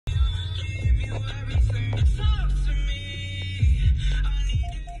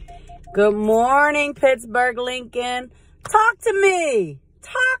Good morning, Pittsburgh Lincoln. Talk to me.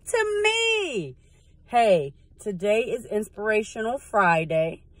 Talk to me. Hey, today is Inspirational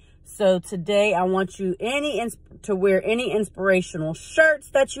Friday. So today I want you to wear any inspirational shirts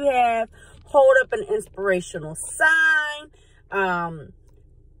that you have. Hold up an inspirational sign.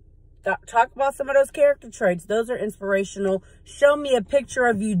 Talk about some of those character traits. Those are inspirational. Show me a picture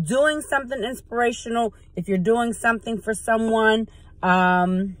of you doing something inspirational. If you're doing something for someone,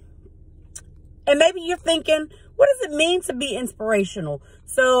 and maybe you're thinking, what does it mean to be inspirational?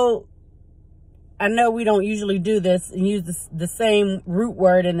 So I know we don't usually do this and use the same root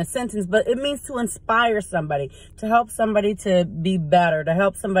word in a sentence, but it means to inspire somebody, to help somebody to be better, to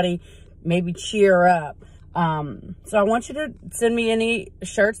help somebody maybe cheer up. So I want you to send me any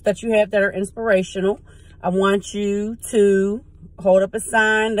shirts that you have that are inspirational. I want you to hold up a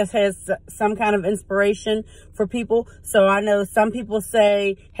sign that has some kind of inspiration for people. So I know some people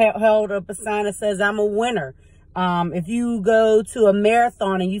say, held up a sign that says, I'm a winner. If you go to a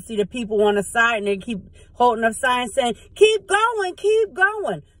marathon and you see the people on the side and they keep holding up signs saying, keep going, keep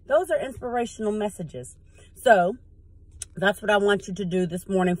going. Those are inspirational messages. So that's what I want you to do this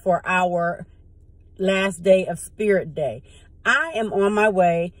morning for our last day of Spirit Day. I am on my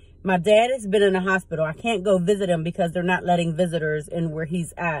way. My dad has been in the hospital. I can't go visit him because they're not letting visitors in where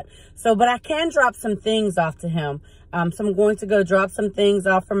he's at. But I can drop some things off to him. So I'm going to go drop some things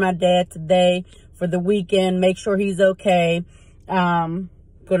off for my dad today for the weekend. Make sure he's okay. Going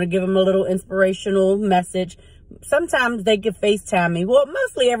to give him a little inspirational message. Sometimes they can FaceTime me. Well,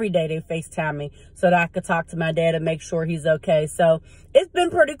 mostly every day they FaceTime me so that I could talk to my dad and make sure he's okay. So it's been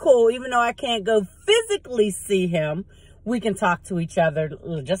pretty cool. Even though I can't go physically see him, we can talk to each other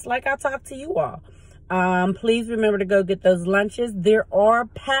just like I talk to you all. Please remember to go get those lunches. There are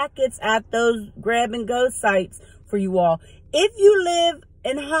packets at those grab and go sites for you all. If you live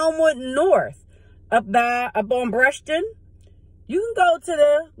in Homewood North, up on Brushton, you can go to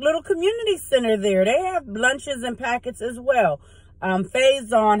the little community center there. They have lunches and packets as well.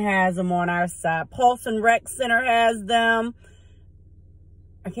 Faison has them on our side. Pulse and Rec Center has them.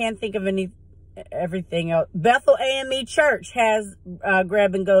 I can't think of everything else. Bethel AME Church has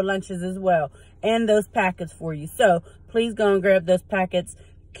grab and go lunches as well. And those packets for you. So please go and grab those packets.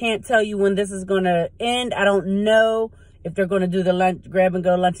 Can't tell you when this is going to end. I don't know if they're going to do the grab and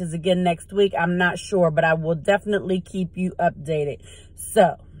go lunches again next week. I'm not sure, but I will definitely keep you updated.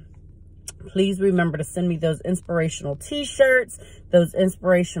 So please remember to send me those inspirational t-shirts, those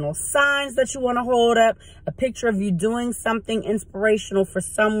inspirational signs that you want to hold up, a picture of you doing something inspirational for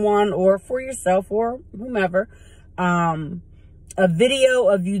someone or for yourself or whomever, a video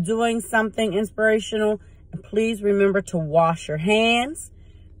of you doing something inspirational. And please remember to wash your hands.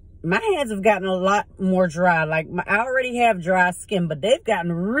 My hands have gotten a lot more dry. I already have dry skin, but they've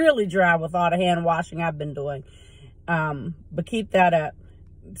gotten really dry with all the hand washing I've been doing. But keep that up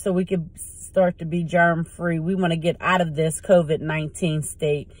so we can start to be germ free. We want to get out of this COVID-19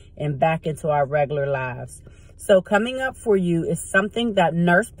 state and back into our regular lives. So coming up for you is something that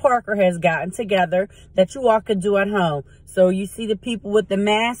Nurse Parker has gotten together that you all could do at home. So you see the people with the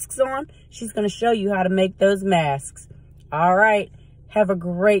masks on? She's going to show you how to make those masks. All right. Have a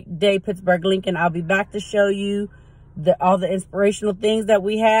great day, Pittsburgh Lincoln. I'll be back to show you all the inspirational things that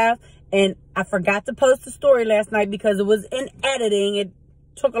we have. And I forgot to post a story last night because it was in editing. It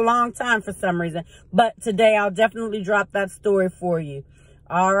took a long time for some reason. But today I'll definitely drop that story for you.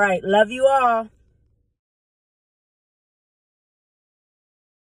 All right. Love you all.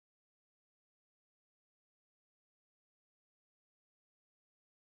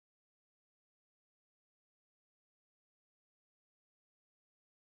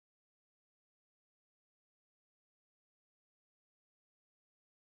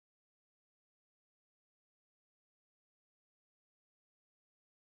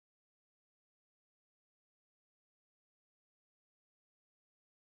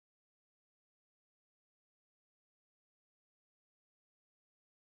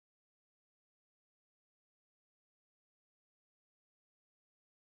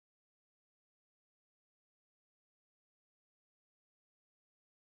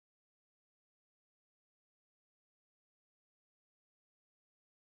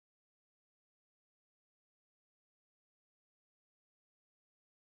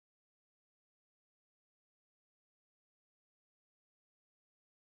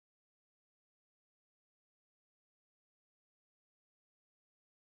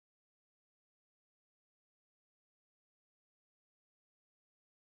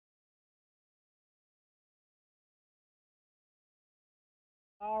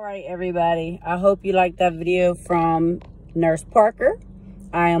 All right, everybody. I hope you liked that video from Nurse Parker.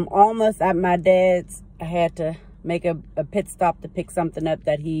 I am almost at my dad's. I had to make a pit stop to pick something up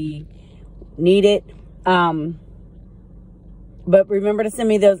that he needed. But remember to send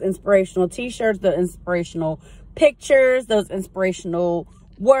me those inspirational t-shirts, the inspirational pictures, those inspirational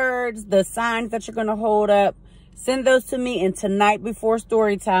words, the signs that you're going to hold up. Send those to me, and tonight before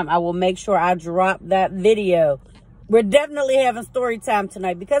story time, I will make sure I drop that video. We're definitely having story time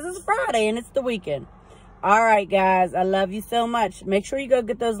tonight because it's Friday and it's the weekend. All right, guys, I love you so much. Make sure you go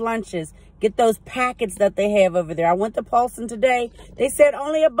get those lunches. Get those packets that they have over there. I went to Paulson today. They said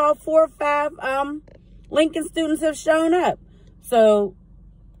only about 4 or 5 Lincoln students have shown up. So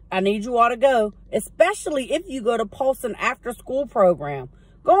I need you all to go, especially if you go to Paulson after school program.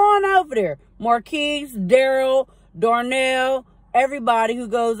 Go on over there. Marquise, Daryl, Darnell, everybody who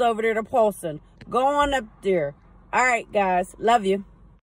goes over there to Paulson. Go on up there. All right, guys. Love you.